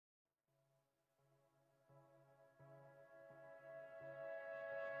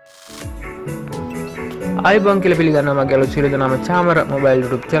iPhone කියලා පිළිගන්නවා මගේ අලුත් සිරිත නම Chamara mobile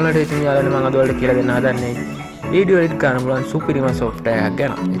YouTube channel එකේ. ඉතින් යාළුවනේ මම අද ඔයාලට කියලා දෙන්න හදන්නේ වීඩියෝ එඩිට් කරන්න පුළුවන් සුපිරිම software එකක්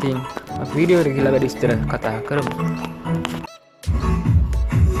ගැන. ඉතින් අපි වීඩියෝ එකට ගිහලා වැඩි විස්තර කතා කරමු.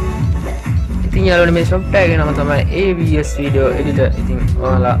 ඉතින් යාළුවනේ මේ software එකේ නම තමයි AVS video editor. ඉතින්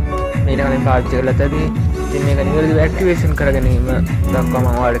ඔයාලා මේක කලින් පාවිච්චි කරලා තදී ඉතින් මේක නිවැරදිව activation කරගැනීම දක්වා මම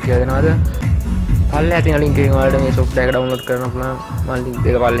ඔයාලට කියලා දෙනවාද. පල්ලෙහා තියෙන link එකෙන් ඔයාලට මේ software එක download කරන්න පුළුවන්. මම link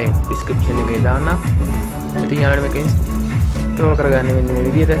දෙක පල්ලෙහා description එකේ දාන්නම්. ඉතින් යාළුවනේ මේක install කරගන්න මෙන්න මේ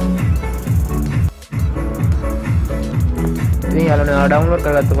විදිහට. ඉතින් යාළුවනේ download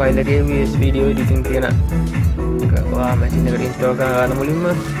කරගත්ත file එකේ AVS video editing කියන එක ඔයා machine එකට install කරගන්න මුලින්ම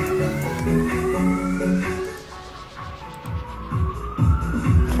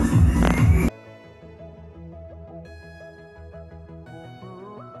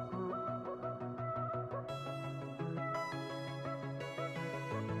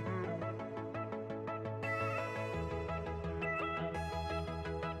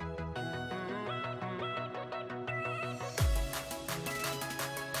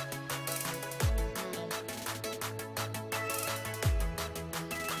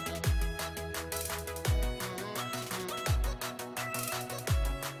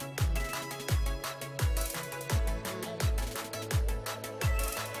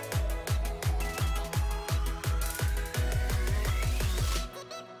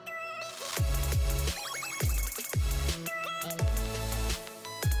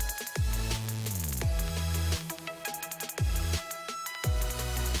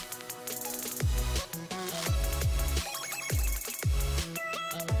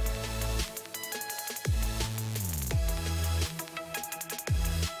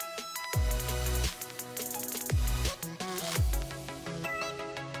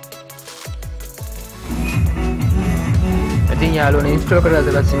ඉතින් යාළුවනේ install කරලා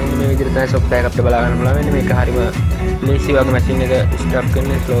ඊට පස්සේ මෙන්න මේ විදිහට තමයි software එක අපිට බලා ගන්න පුළුවන්. මෙන්න මේක හරිම ලේසි වගේ machine එක start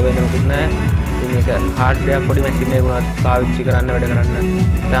කරන්න slow වෙන මොකුත් නැහැ. ඉතින් මේක hardware පොඩි machine එකක් වුණත් පාවිච්චි කරන්න වැඩ කරන්න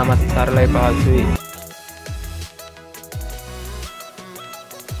තාමත් සරලයි පහසුයි.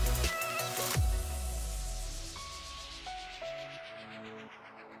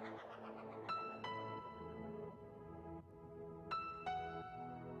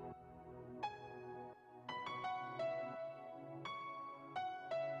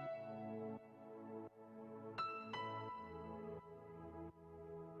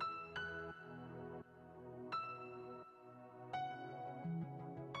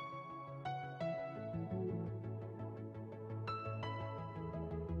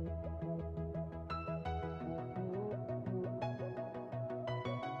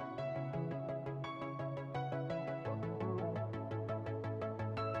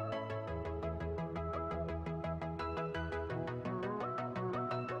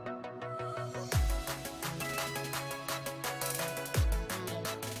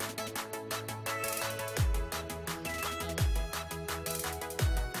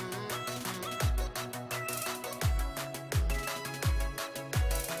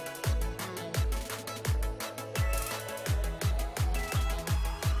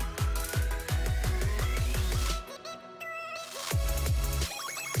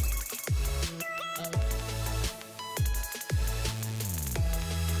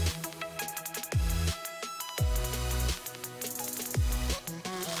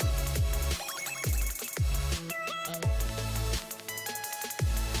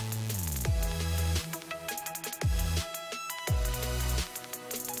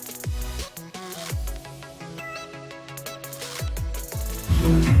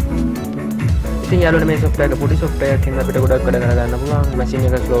 ඉතින් යාළුවනේ මේ software එක පොඩි software එකකින් අපිට ගොඩක් වැඩ කරගන්න පුළුවන්. machine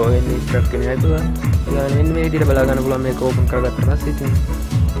එක slow වෙන්නේ stuck වෙන්නේ නැතුව. ඊළඟට මෙන්න මේ විදිහට බලා ගන්න පුළුවන් මේක open කරගත්ත පස්සේ. ඉතින්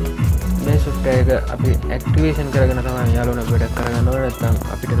මේ software එක අපි activation කරගෙන තමයි යාළුවනේ වැඩ කරගන්න ඕනේ. නැත්නම්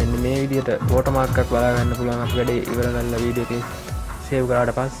අපිට මෙන්න මේ විදිහට watermark එකක් බලා ගන්න පුළුවන්. අපි වැඩේ ඉවර කරලා වීඩියෝ එකේ save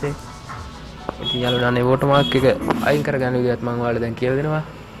කරාට පස්සේ. ඉතින් යාළුවනේ මේ watermark එක අයින් කරගන්න විදිහත් මම ඔයාලට දැන් කියලා දෙනවා.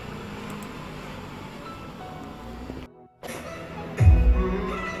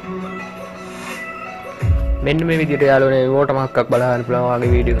 මෙන්න මේ විදිහට යාළුවනේ watermark එකක් බලා ගන්න පුළුවන්.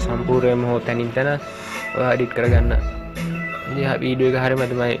 ඔයාගේ වීඩියෝ එක සම්පූර්ණයෙන්ම හො තැනින් තැන ඔයා edit කරගන්න. ඉතින් වීඩියෝ එක හරියම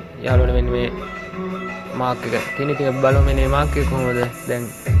තමයි යාළුවනේ මෙන්න මේ mark එක. ඉතින් අපි බලමු මෙන්න මේ mark එක කොහොමද දැන්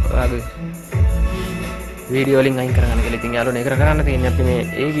ඔයාගේ වීඩියෝ වලින් අයින් කරගන්න කියලා. ඉතින් යාළුවනේ ඒක කරන්න තියෙන්නේ අපි මේ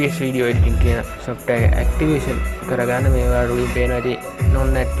AVS video editing කියන software එක activation කරගන්න. මේ ඔයාලට උඩින් පේනවා ඉතින්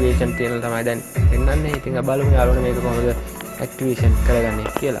non activation තියෙනවා තමයි දැන් පෙන්නන්නේ. ඉතින් අපි බලමු යාළුවනේ මේක කොහොමද activation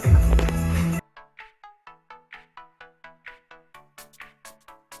කරගන්නේ කියලා.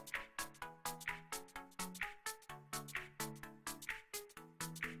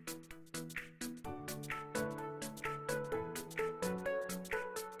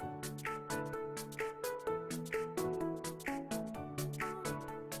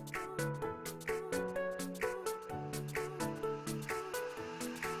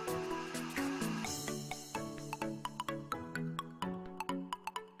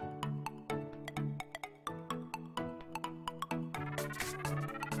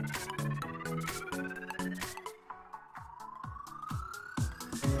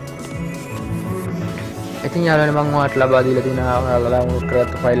 ඉතින් යාළුවනේ මම ඔයාලට ලබා දීලා තියෙනවා ඔයාලා ඩවුන්ලෝඩ්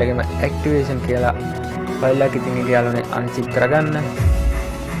කරගත්ත ෆයිල් එකේම ඇක්ටිවේෂන් කියලා ෆයිල් එකක්. ඉතින් ඒක යාළුවනේ අන්සිප් කරගන්න.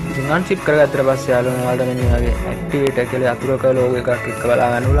 ඉතින් අන්සිප් කරගත්තට පස්සේ යාළුවනේ ඔයාලට මෙන්න මේ වගේ ඇක්ටිවේටර් කියලා අතුරක ලෝගෝ එකක් එක්ක බලා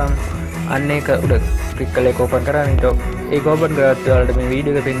ගන්න පුළුවන්. අන්න ඒක උඩ ක්ලික් කරලා ඒක ඕපන් කරගන්න. ඒක ඕපන් කරගත්ත ඔයාලට මේ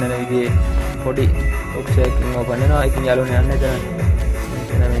වීඩියෝ එක පෙන්නන විදිහේ පොඩි බොක්ස් එකකින් ඕපන් වෙනවා. ඉතින් යාළුවනේ යන්න එතන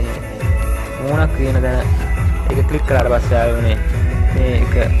මේ මොනක් කියන දන ඒක ක්ලික් කරාට පස්සේ යාළුවනේ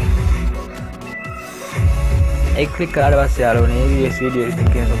මේක एक क्लिक कराने बाद से यारों ने AVS वीडियो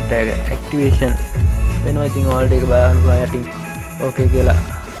एडिटिंग के सॉफ्टवेयर एक्टिवेशन වෙනවා. ඉතින් ඔයාලට ඒක බලන්න පුළුවන් යටින් ඕකේ කියලා.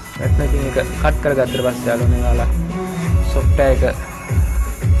 නැත්නම් ඉතින් ඒක කට් කරගත්තට පස්සේ යාළුවෝ මේ ඔයාලා සොෆ්ට්වෙයාර් එක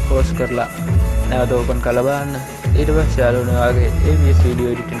ක්ලෝස් කරලා නැවත ඕපන් කරලා බලන්න. ඊට පස්සේ යාළුවෝ ඔයාගේ AVS वीडियो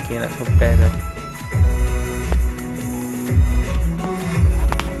एडिटिंग කියන සොෆ්ට්වෙයාර් එක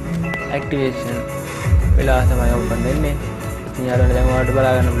ඇක්ටිවේෂන් වෙලා තමයි ඕපන් වෙන්නේ. ඉතින් යාළුවෝ දැන් ඔයාලට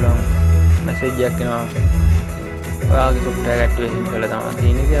බලා ගන්න පුළුවන් මැසේජ් එකක් එනවා. ඔයාගේ සොෆ්ට්වෙයාර් ඇක්ටිවේෂන් කරලා තමයි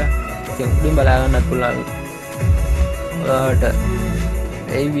තියෙන්නේ කියලා. ඉතින් උඩින් බලා ගන්නත් පුළුවන්. ඔයාලට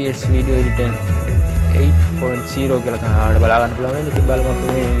AVS video editing 8.0 කියලා තමයි ඔයාලට බලා ගන්න පුළුවන්. ඉතින් බලමු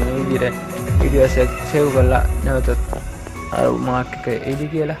මේ විදිහට වීඩියෝස් එක සේව් කරලා නැවතත් අර මාක් එක එයි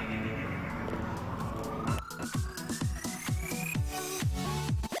කියලා.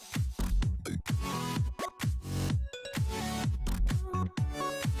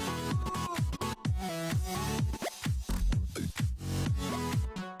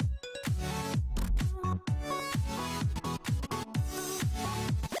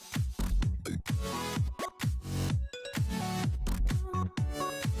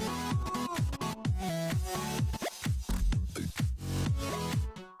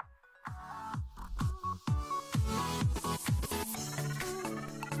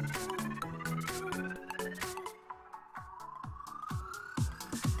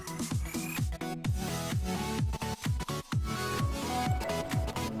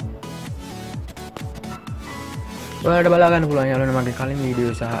 ඔයාලට බලා ගන්න පුළුවන් යාළුවනේ මගේ කලින්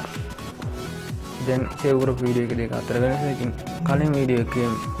වීඩියෝ සහ දැන් සේව් කරපු වීඩියෝ එක දෙක අතර වෙනස. ඉතින් කලින් වීඩියෝ එකේ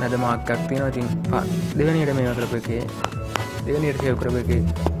නැද මාක් එකක් තියෙනවා. ඉතින් දෙවෙනියට මේවා කරපු එකේ දෙවෙනියට සේව් කරපු එකේ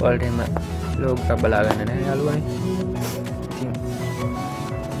ඔයාලට එහෙම ලෝගෝ එකක් බලා ගන්න නැහැ යාළුවනේ. ඉතින්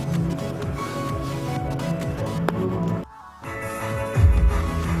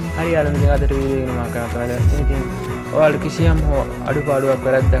හරි යාළුවනේ දැන් අදට වීඩියෝ එක මම කරලා දැන් ඉතින් ඔයාලට කිසියම් හෝ අඩුපාඩුවක්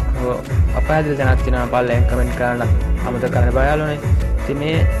වැරද්දක් හෝ අපහසුතාවක් දැනක් තියෙනවා පල්ලෙන් කමෙන්ට් කරන්න අමතක කරන්න බෑ යාළුවනේ. ඉතින්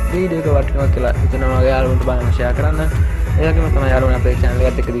මේ වීඩියෝ එක වටිනවා කියලා හිතනවා මගේ යාළුවන්ට බලන්න ෂෙයා කරන්න. ඒ වගේම තමයි යාළුවනේ අපේ channel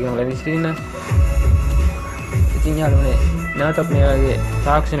එකත් එක්ක දිගටම ලැබිලා ඉන්න. ඉතින් යාළුවනේ නැවතත් මේ වගේ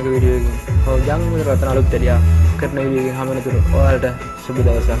තාක්ෂණික වීඩියෝ එකකින් හෝ ජංගම රතන අලුත් දෙයක් කරන වීඩියෝ එකකින් හමු වෙනතුරු ඔයාලට සුබ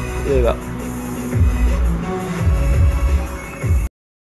දවසක් වේවා.